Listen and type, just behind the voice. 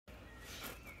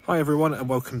Hi everyone and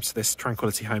welcome to this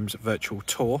Tranquility Homes virtual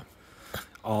tour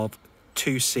of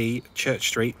 2C Church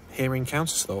Street here in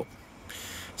Countesthorpe.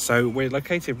 So we're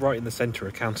located right in the centre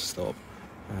of Countesthorpe.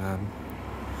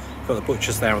 Got the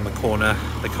butchers there on the corner,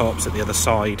 the co-op's at the other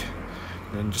side,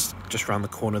 and then just around the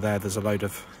corner there's a load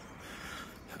of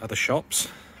other shops.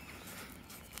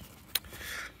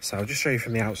 So I'll just show you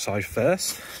from the outside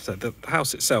first. So the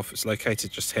house itself is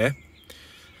located just here.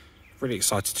 Really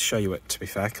excited to show you it, to be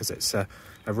fair, because it's a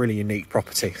really unique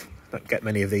property. Don't get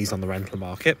many of these on the rental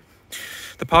market.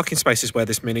 The parking space is where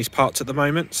this Mini's parked at the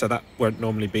moment, so that won't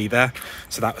normally be there.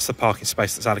 So that's the parking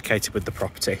space that's allocated with the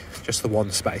property, just the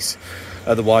one space.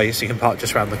 Otherwise, you can park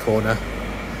just around the corner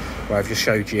where I've just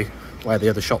showed you where the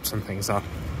other shops and things are.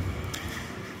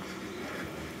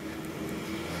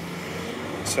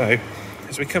 So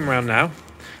as we come around now,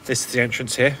 this is the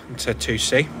entrance here into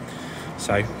 2C.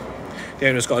 So the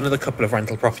owner's got another couple of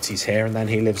rental properties here, and then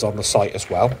he lives on the site as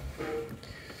well.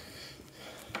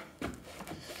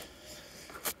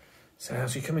 So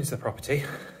as you come into the property,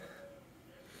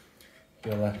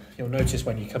 you'll notice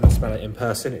when you come and smell it in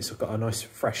person, it's got a nice,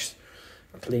 fresh,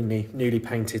 newly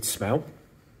painted smell.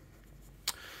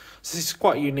 So this is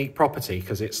quite a unique property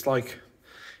because it's like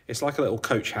a little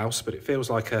coach house, but it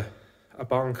feels like a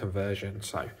barn conversion.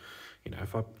 So, you know,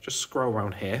 if I just scroll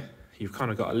around here, you've kind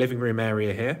of got a living room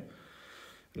area here,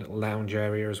 a little lounge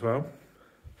area as well.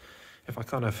 If I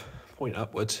kind of point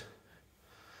upwards,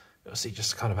 you'll see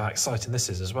just kind of how exciting this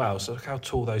is as well. So look how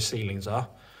tall those ceilings are.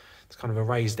 It's kind of a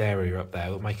raised area up there.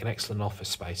 It'll make an excellent office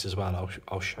space as well.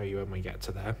 I'll show you when we get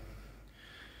to there.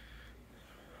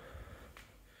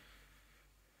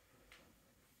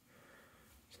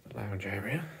 It's the lounge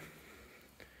area.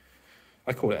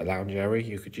 I call it a lounge area.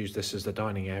 You could use this as the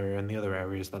dining area, and the other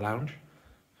area is the lounge.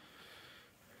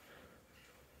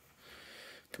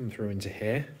 Come through into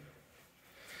here.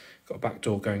 Got a back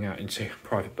door going out into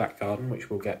private back garden, which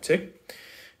we'll get to.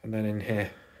 And then in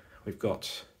here, we've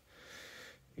got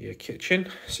your kitchen.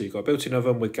 So you've got a built-in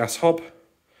oven with gas hob.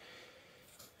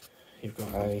 You've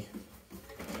got a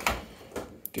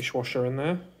dishwasher in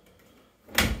there.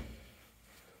 You've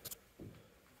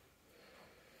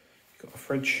got a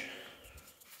fridge.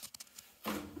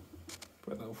 Put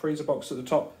a little freezer box at the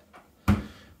top.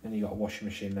 Then you've got a washing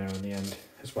machine there on the end,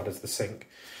 as well as the sink.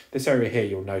 This area here,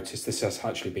 you'll notice this has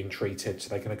actually been treated, so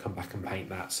they're going to come back and paint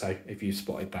that. So if you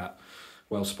spotted that,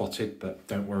 well spotted, but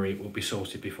don't worry, it will be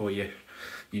sorted before you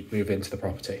move into the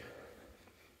property.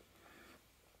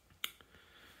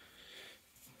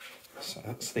 So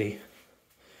that's the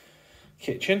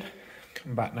kitchen.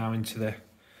 Come back now into the,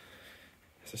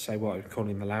 as I say, what I'm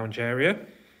calling the lounge area.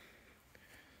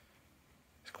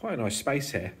 It's quite a nice space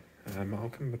here. I'll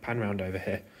come and pan round over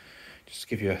here just to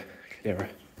give you a clearer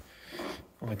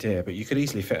idea, but you could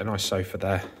easily fit a nice sofa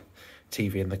there,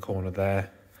 TV in the corner there.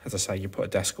 As I say, you put a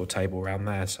desk or table around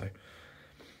there, so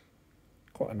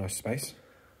quite a nice space.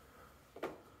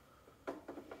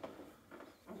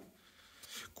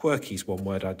 Quirky is one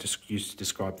word I just used to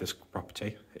describe this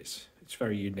property. It's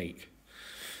very unique,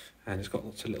 and it's got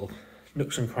lots of little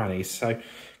nooks and crannies. So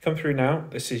come through now.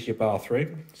 This is your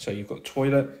bathroom. So you've got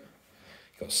toilet,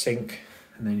 you've got sink,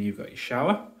 and then you've got your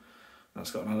shower.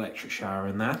 That's got an electric shower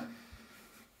in there.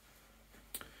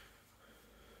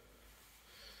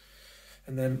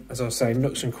 And then, as I was saying,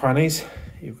 nooks and crannies.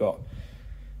 You've got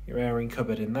your airing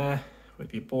cupboard in there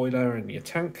with your boiler and your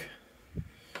tank.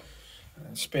 And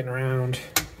then spin around.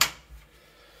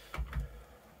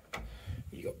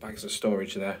 You've got bags of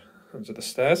storage there under the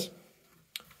stairs.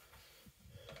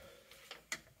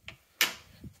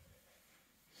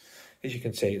 As you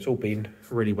can see, it's all been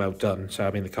really well done. So,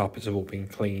 I mean, the carpets have all been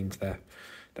cleaned. They're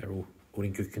all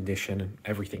in good condition, and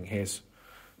everything here's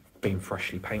been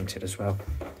freshly painted as well.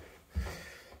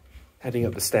 Heading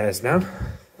up the stairs now.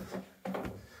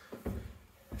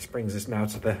 This brings us now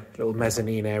to the little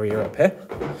mezzanine area up here.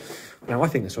 Now, I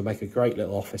think this will make a great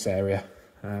little office area.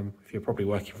 If you're probably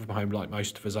working from home like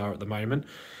most of us are at the moment,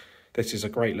 this is a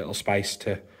great little space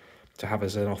to have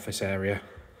as an office area.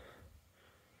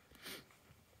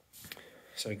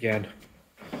 So again,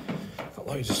 got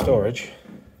loads of storage.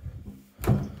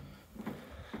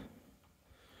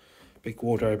 Big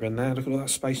wardrobe in there. Look at all that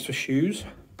space for shoes.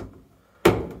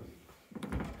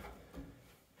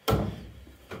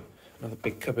 Another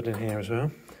big cupboard in here as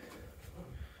well.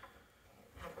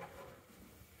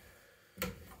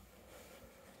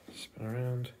 Spin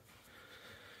around.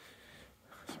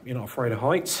 You're not afraid of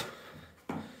heights.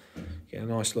 Get a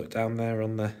nice look down there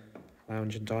on the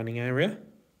lounge and dining area.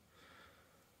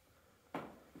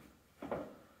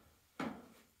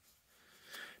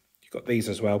 You've got these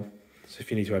as well. So if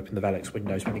you need to open the Velux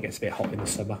windows when it gets a bit hot in the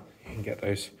summer, you can get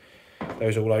those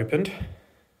all opened.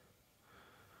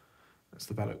 That's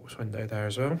the Velux window there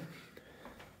as well.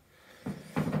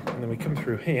 And then we come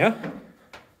through here.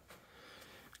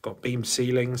 Got beam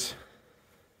ceilings.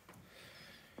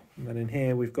 And then in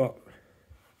here we've got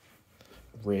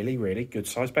a really, really good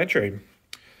sized bedroom.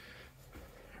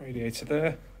 Radiator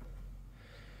there.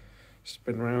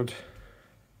 Spin around.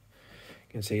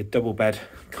 You can see a double bed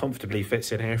comfortably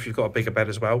fits in here. If you've got a bigger bed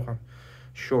as well, I'm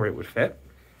sure it would fit.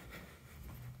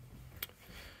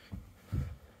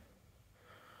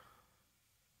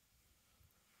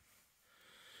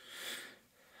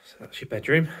 So that's your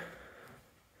bedroom.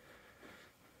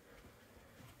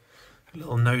 A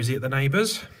little nosy at the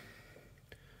neighbours.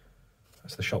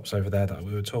 That's the shops over there that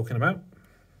we were talking about.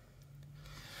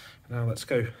 Now let's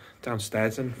go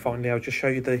downstairs and finally I'll just show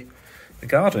you the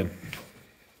garden.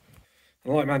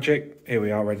 And like magic, here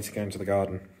we are ready to go into the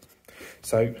garden.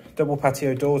 So double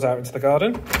patio doors out into the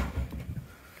garden.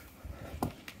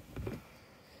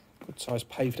 Good sized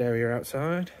paved area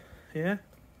outside, yeah.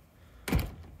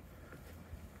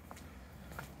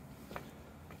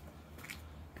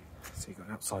 So you've got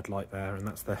an outside light there, and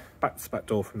that's the back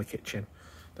door from the kitchen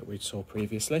that we saw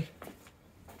previously.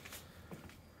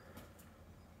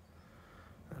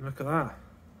 And look at that.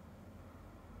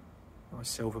 Nice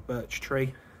silver birch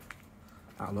tree.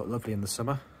 That'll look lovely in the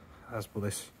summer, as will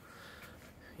this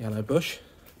yellow bush.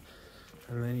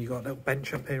 And then you've got a little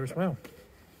bench up here as well.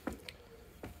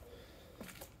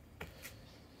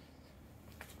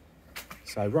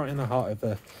 So right in the heart of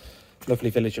the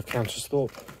lovely village of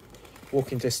Countesthorpe,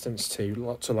 walking distance to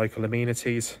lots of local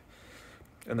amenities,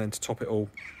 and then to top it all,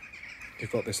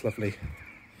 you've got this lovely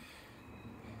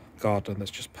garden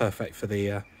that's just perfect for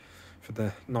the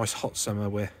nice hot summer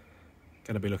we're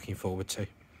going to be looking forward to.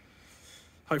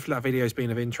 Hopefully that video has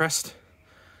been of interest.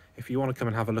 If you want to come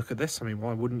and have a look at this, I mean,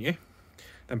 why wouldn't you?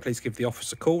 Then please give the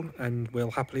office a call and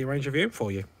we'll happily arrange a viewing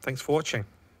for you. Thanks for watching.